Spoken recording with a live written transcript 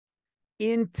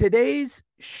In today's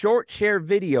short share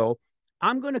video,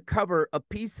 I'm going to cover a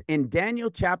piece in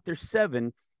Daniel chapter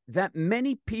 7 that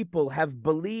many people have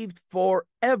believed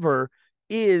forever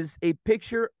is a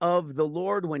picture of the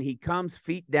Lord when he comes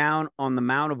feet down on the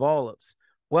Mount of Olives.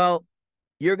 Well,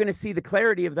 you're going to see the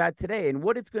clarity of that today. And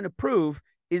what it's going to prove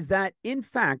is that, in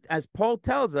fact, as Paul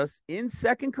tells us in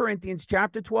 2 Corinthians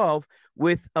chapter 12,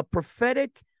 with a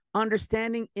prophetic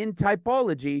understanding in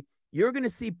typology, you're going to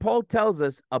see Paul tells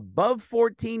us above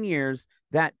 14 years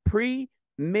that pre,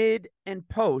 mid, and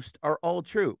post are all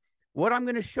true. What I'm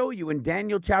going to show you in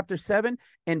Daniel chapter 7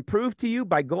 and prove to you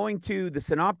by going to the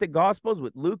Synoptic Gospels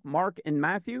with Luke, Mark, and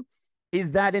Matthew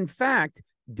is that, in fact,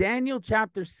 Daniel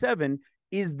chapter 7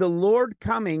 is the Lord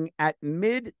coming at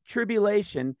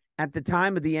mid-tribulation at the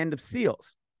time of the end of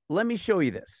seals. Let me show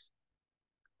you this.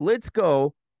 Let's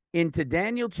go into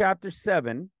Daniel chapter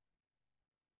 7,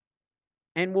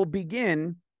 and we'll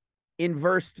begin in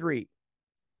verse 3.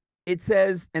 It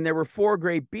says, and there were four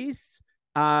great beasts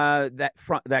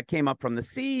that came up from the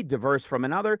sea, diverse from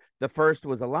another. The first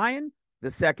was a lion, the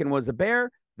second was a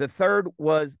bear, the third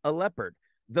was a leopard.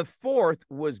 The fourth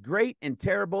was great and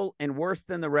terrible and worse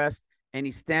than the rest, and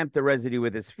he stamped the residue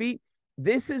with his feet.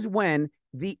 This is when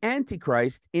the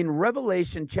Antichrist in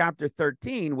Revelation chapter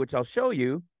 13, which I'll show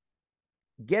you,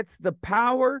 gets the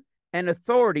power and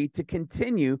authority to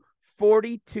continue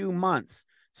 42 months.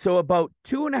 So about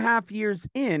 2.5 years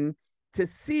in to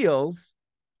seals,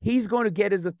 he's going to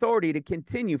get his authority to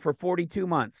continue for 42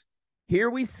 months. Here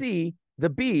we see the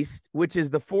beast, which is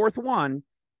the fourth one,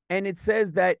 and it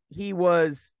says that he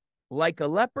was like a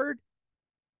leopard,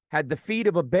 had the feet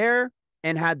of a bear,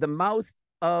 and had the mouth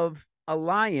of a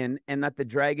lion, and that the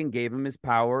dragon gave him his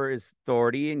power, his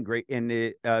authority, and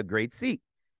great seat.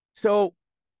 So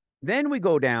then we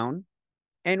go down,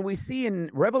 and we see in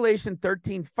Revelation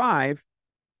 13:5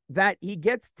 that he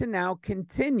gets to now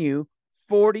continue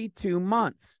 42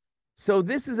 months. So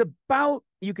this is about,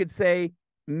 you could say,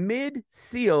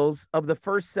 mid-seals of the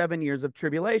first 7 years of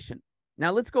tribulation.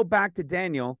 Now let's go back to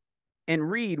Daniel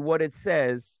and read what it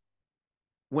says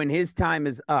when his time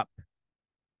is up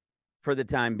for the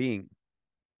time being.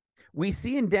 We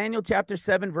see in Daniel chapter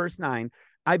 7, verse 9,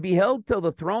 I beheld till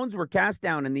the thrones were cast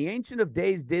down, and the Ancient of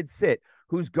Days did sit,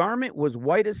 whose garment was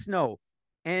white as snow,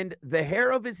 and the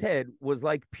hair of his head was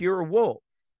like pure wool.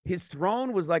 His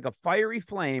throne was like a fiery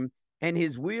flame, and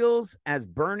his wheels as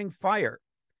burning fire.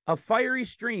 A fiery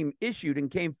stream issued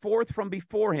and came forth from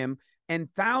before him, and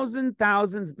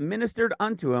thousands ministered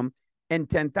unto him, and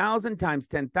 10,000 times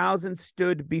 10,000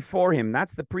 stood before him.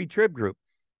 That's the pre-trib group.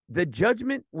 The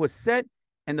judgment was set,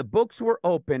 and the books were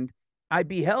opened. I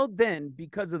beheld then,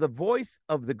 because of the voice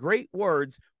of the great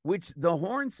words which the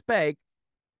horn spake,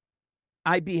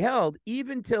 I beheld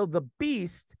even till the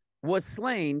beast was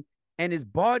slain, and his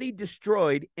body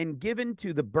destroyed and given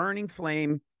to the burning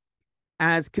flame.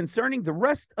 As concerning the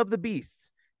rest of the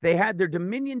beasts, they had their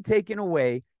dominion taken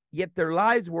away, yet their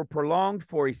lives were prolonged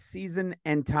for a season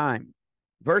and time.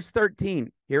 Verse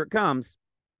 13, here it comes.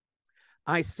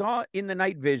 I saw in the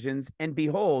night visions, and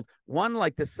behold, one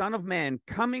like the Son of Man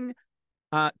come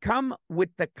with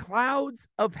the clouds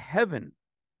of heaven.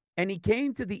 And he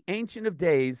came to the Ancient of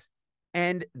Days,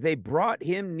 and they brought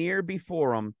him near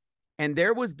before him. And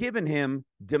there was given him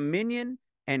dominion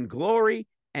and glory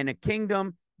and a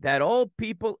kingdom, that all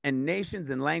people and nations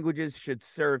and languages should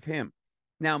serve him.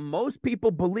 Now, most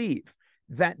people believe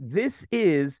that this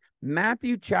is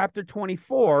Matthew chapter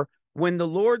 24, when the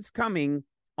Lord's coming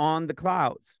on the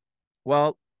clouds.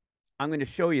 Well, I'm going to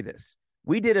show you this.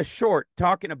 We did a short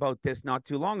talking about this not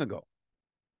too long ago.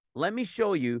 Let me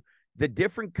show you the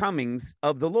different comings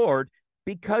of the Lord,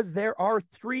 because there are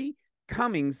 3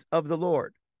 comings of the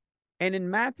Lord. And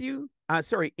in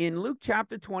in Luke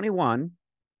chapter 21,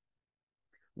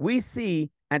 we see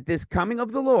at this coming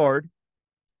of the Lord,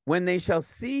 when they shall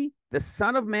see the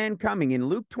Son of Man coming, in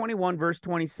Luke 21, verse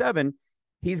 27,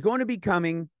 he's going to be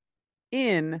coming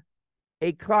in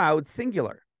a cloud,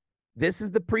 singular. This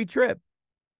is the pre-trib.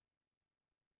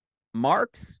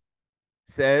 Mark's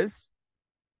says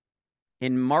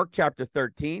in Mark chapter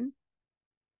 13,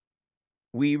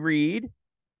 we read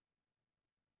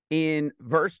in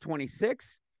verse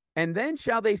 26, and then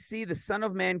shall they see the Son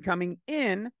of Man coming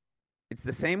in, it's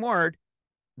the same word,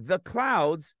 the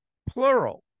clouds,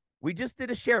 plural. We just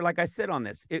did a share, like I said, on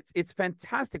this. It's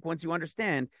fantastic once you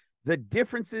understand the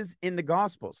differences in the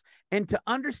Gospels. And to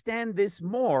understand this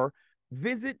more,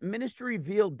 visit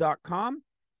ministryrevealed.com,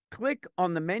 click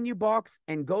on the menu box,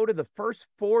 and go to the first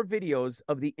 4 videos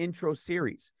of the intro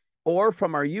series. Or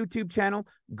from our YouTube channel,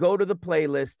 go to the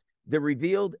playlist, the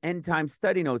Revealed End Time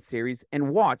Study Notes series,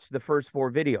 and watch the first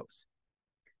 4 videos.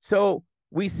 So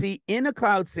we see in a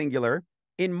cloud singular.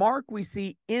 In Mark, we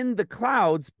see in the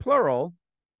clouds plural.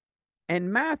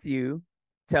 And Matthew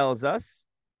tells us,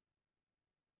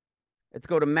 let's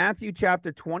go to Matthew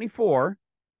chapter 24.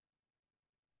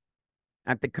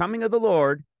 At the coming of the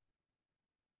Lord,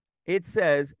 it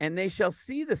says, and they shall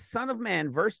see the Son of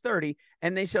Man, verse 30,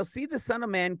 and they shall see the Son of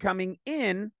Man coming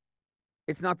in.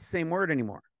 It's not the same word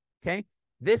anymore. Okay.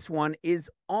 This one is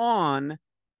on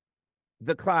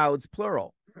the clouds,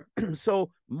 plural. So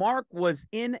Mark was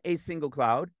in a single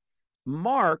cloud.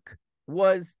 Mark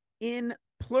was in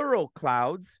plural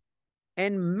clouds.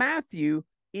 And Matthew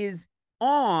is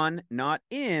on, not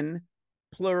in,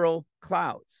 plural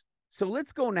clouds. So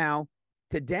let's go now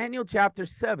to Daniel chapter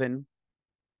 7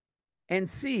 and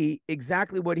see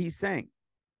exactly what he's saying.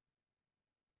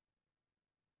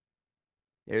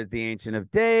 There's the Ancient of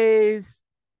Days.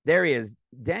 There he is.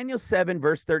 Daniel 7,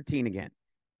 verse 13 again.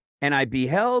 And I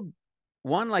beheld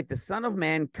one like the Son of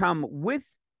Man come with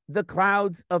the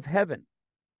clouds of heaven.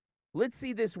 Let's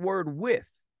see this word with.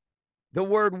 The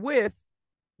word with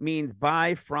means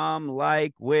by, from,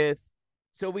 like, with.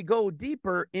 So we go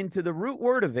deeper into the root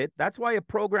word of it. That's why a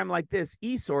program like this,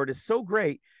 eSword, is so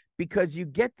great, because you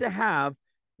get to have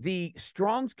the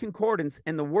Strong's Concordance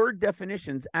and the word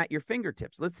definitions at your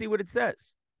fingertips. Let's see what it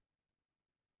says.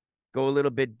 Go a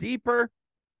little bit deeper,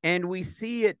 and we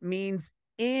see it means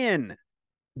in.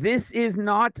 This is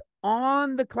not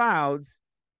on the clouds.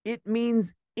 It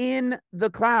means in the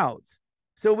clouds.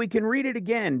 So we can read it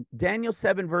again. Daniel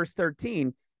 7, verse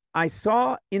 13. I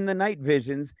saw in the night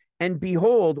visions, and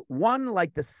behold, one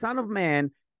like the Son of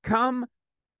Man come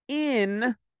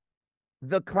in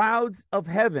the clouds of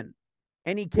heaven.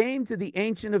 And he came to the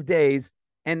Ancient of Days,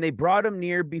 and they brought him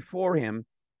near before him,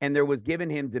 and there was given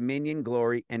him dominion,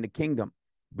 glory, and a kingdom.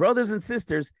 Brothers and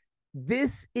sisters,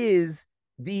 this is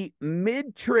the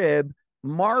mid-trib,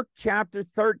 Mark chapter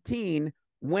 13,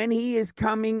 when he is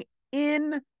coming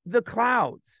in the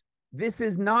clouds. This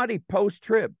is not a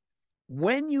post-trib.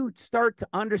 When you start to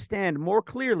understand more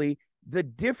clearly the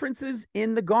differences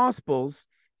in the Gospels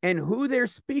and who they're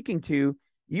speaking to,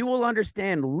 you will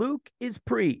understand Luke is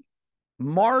pre,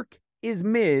 Mark is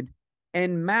mid,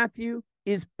 and Matthew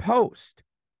is post.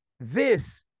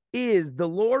 This is the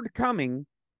Lord coming,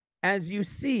 as you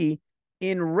see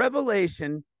in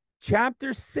Revelation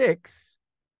chapter 6,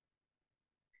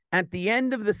 at the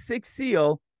end of the sixth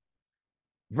seal,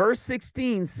 verse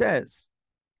 16 says,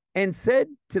 and said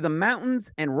to the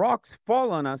mountains and rocks,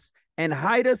 fall on us and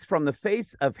hide us from the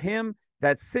face of him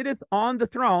that sitteth on the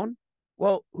throne.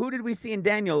 Well, who did we see in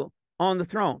Daniel on the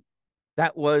throne?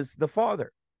 That was the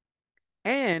Father.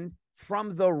 And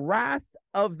from the wrath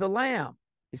of the Lamb.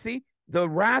 You see, the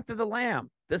wrath of the Lamb.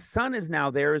 The Son is now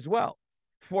there as well.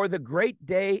 For the great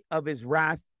day of his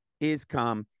wrath is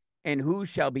come, and who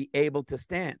shall be able to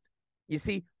stand? You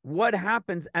see, what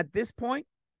happens at this point?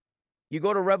 You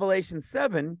go to Revelation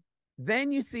 7,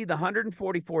 then you see the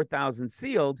 144,000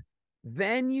 sealed,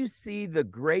 then you see the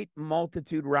great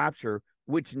multitude rapture,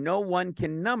 which no one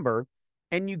can number,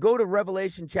 and you go to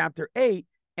Revelation chapter 8,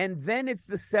 and then it's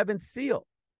the seventh seal.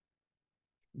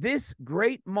 This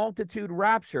great multitude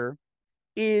rapture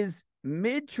is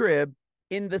mid-trib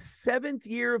in the seventh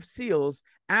year of seals,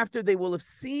 after they will have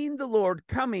seen the Lord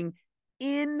coming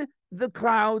in the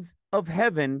clouds of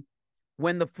heaven,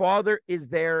 when the Father is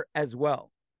there as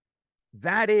well.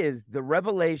 That is the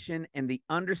revelation and the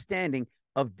understanding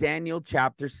of Daniel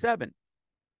chapter 7.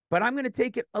 But I'm going to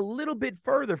take it a little bit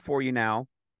further for you now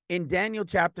in Daniel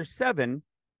chapter 7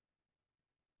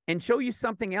 and show you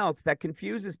something else that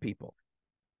confuses people.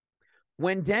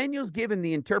 When Daniel's given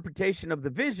the interpretation of the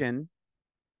vision,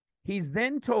 he's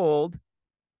then told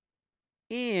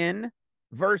in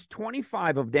verse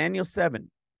 25 of Daniel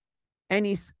 7, and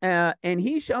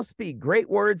he shall speak great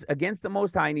words against the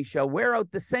Most High, and he shall wear out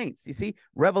the saints. You see,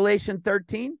 Revelation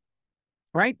 13,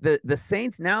 right? The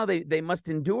saints now, they must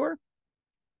endure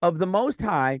of the Most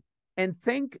High, and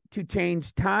think to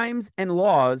change times and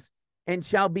laws, and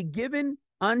shall be given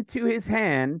unto his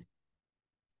hand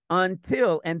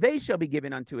until, and they shall be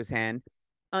given unto his hand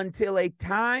until a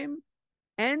time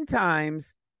and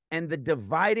times and the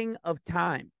dividing of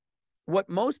time. What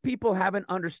most people haven't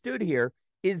understood here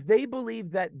is they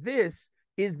believe that this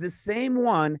is the same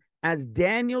one as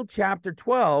Daniel chapter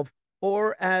 12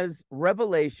 or as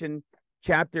Revelation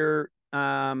chapter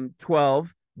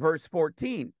 12, verse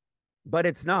 14. But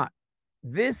it's not.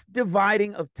 This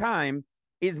dividing of time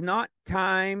is not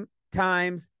time,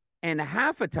 times, and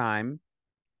half a time.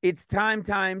 It's time,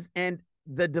 times, and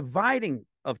the dividing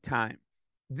of time.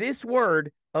 This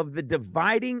word of the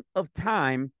dividing of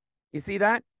time, you see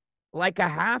that? Like a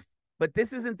half, but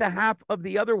this isn't the half of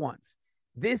the other ones.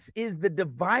 This is the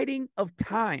dividing of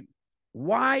time.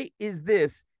 Why is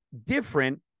this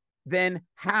different than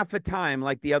half a time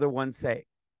like the other ones say?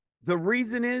 The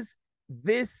reason is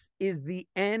this is the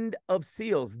end of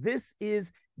seals. This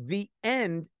is the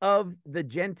end of the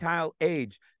Gentile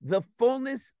age. The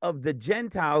fullness of the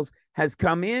Gentiles has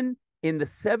come in the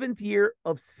 7th year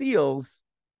of seals,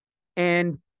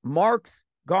 and Mark's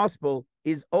gospel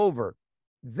is over.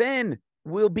 Then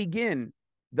will begin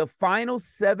the final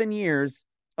 7 years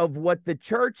of what the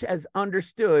church has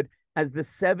understood as the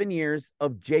 7 years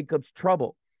of Jacob's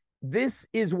trouble. This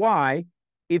is why,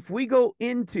 if we go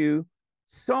into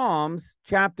Psalms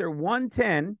chapter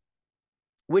 110,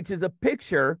 which is a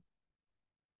picture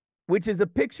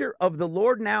of the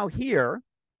Lord now here.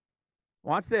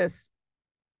 Watch this.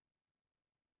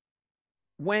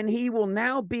 When he will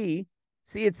now be,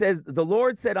 see, it says, the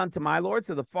Lord said unto my Lord,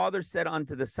 so the Father said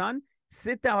unto the Son,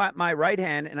 sit thou at my right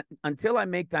hand, and until I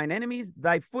make thine enemies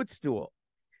thy footstool.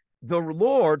 The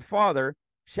Lord, Father,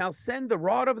 shall send the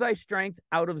rod of thy strength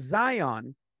out of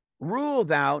Zion. Rule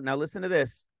thou, now listen to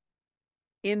this,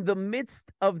 in the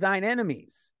midst of thine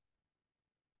enemies.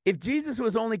 If Jesus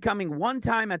was only coming one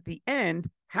time at the end,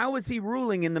 how is he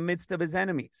ruling in the midst of his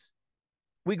enemies?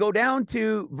 We go down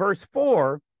to verse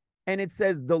 4, and it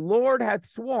says, the Lord hath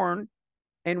sworn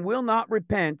and will not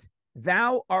repent.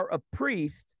 Thou art a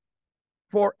priest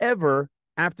forever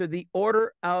after the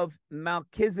order of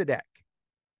Melchizedek.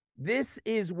 This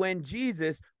is when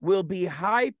Jesus will be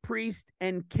high priest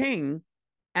and king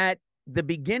at the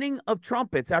beginning of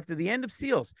trumpets, after the end of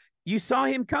seals. You saw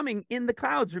him coming in the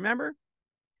clouds, remember?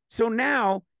 So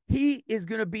now he is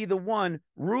going to be the one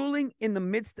ruling in the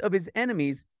midst of his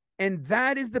enemies. And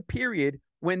that is the period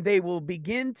when they will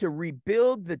begin to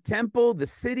rebuild the temple, the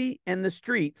city, and the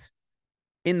streets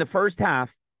in the first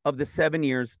half of the 7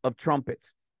 years of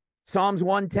trumpets. Psalms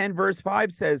 110 verse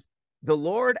 5 says, the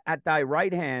Lord at thy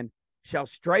right hand shall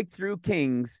strike through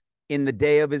kings in the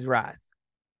day of his wrath.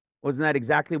 Wasn't that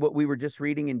exactly what we were just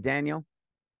reading in Daniel?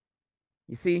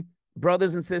 You see,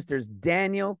 brothers and sisters,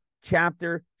 Daniel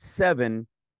chapter 7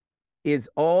 is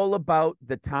all about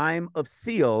the time of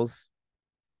seals,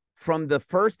 from the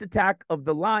first attack of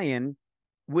the lion,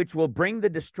 which will bring the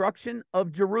destruction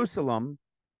of Jerusalem,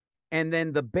 and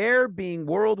then the bear being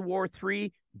World War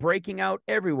III, breaking out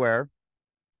everywhere.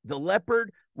 The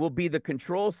leopard will be the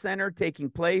control center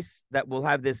taking place that will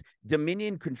have this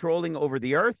dominion controlling over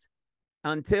the earth,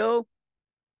 until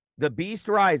the beast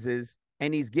rises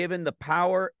and he's given the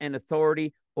power and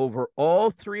authority over all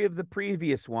 3 of the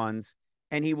previous ones,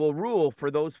 and he will rule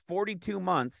for those 42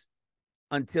 months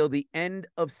until the end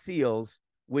of seals,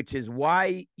 which is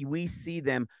why we see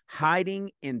them hiding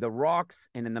in the rocks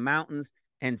and in the mountains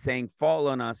and saying, fall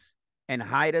on us and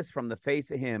hide us from the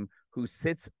face of him who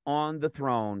sits on the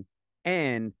throne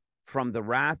and from the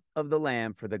wrath of the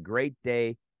Lamb, for the great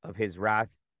day of his wrath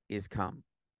is come.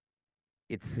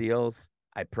 It's seals.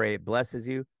 I pray it blesses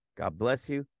you. God bless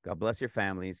you. God bless your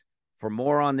families. For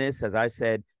more on this, as I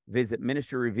said, visit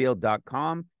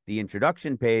ministryrevealed.com, the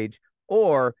introduction page,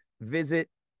 or visit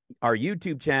our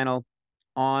YouTube channel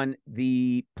on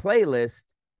the playlist,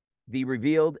 the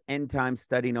Revealed End Time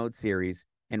Study Note series,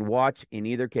 and watch, in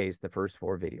either case, the first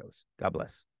 4 videos. God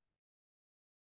bless.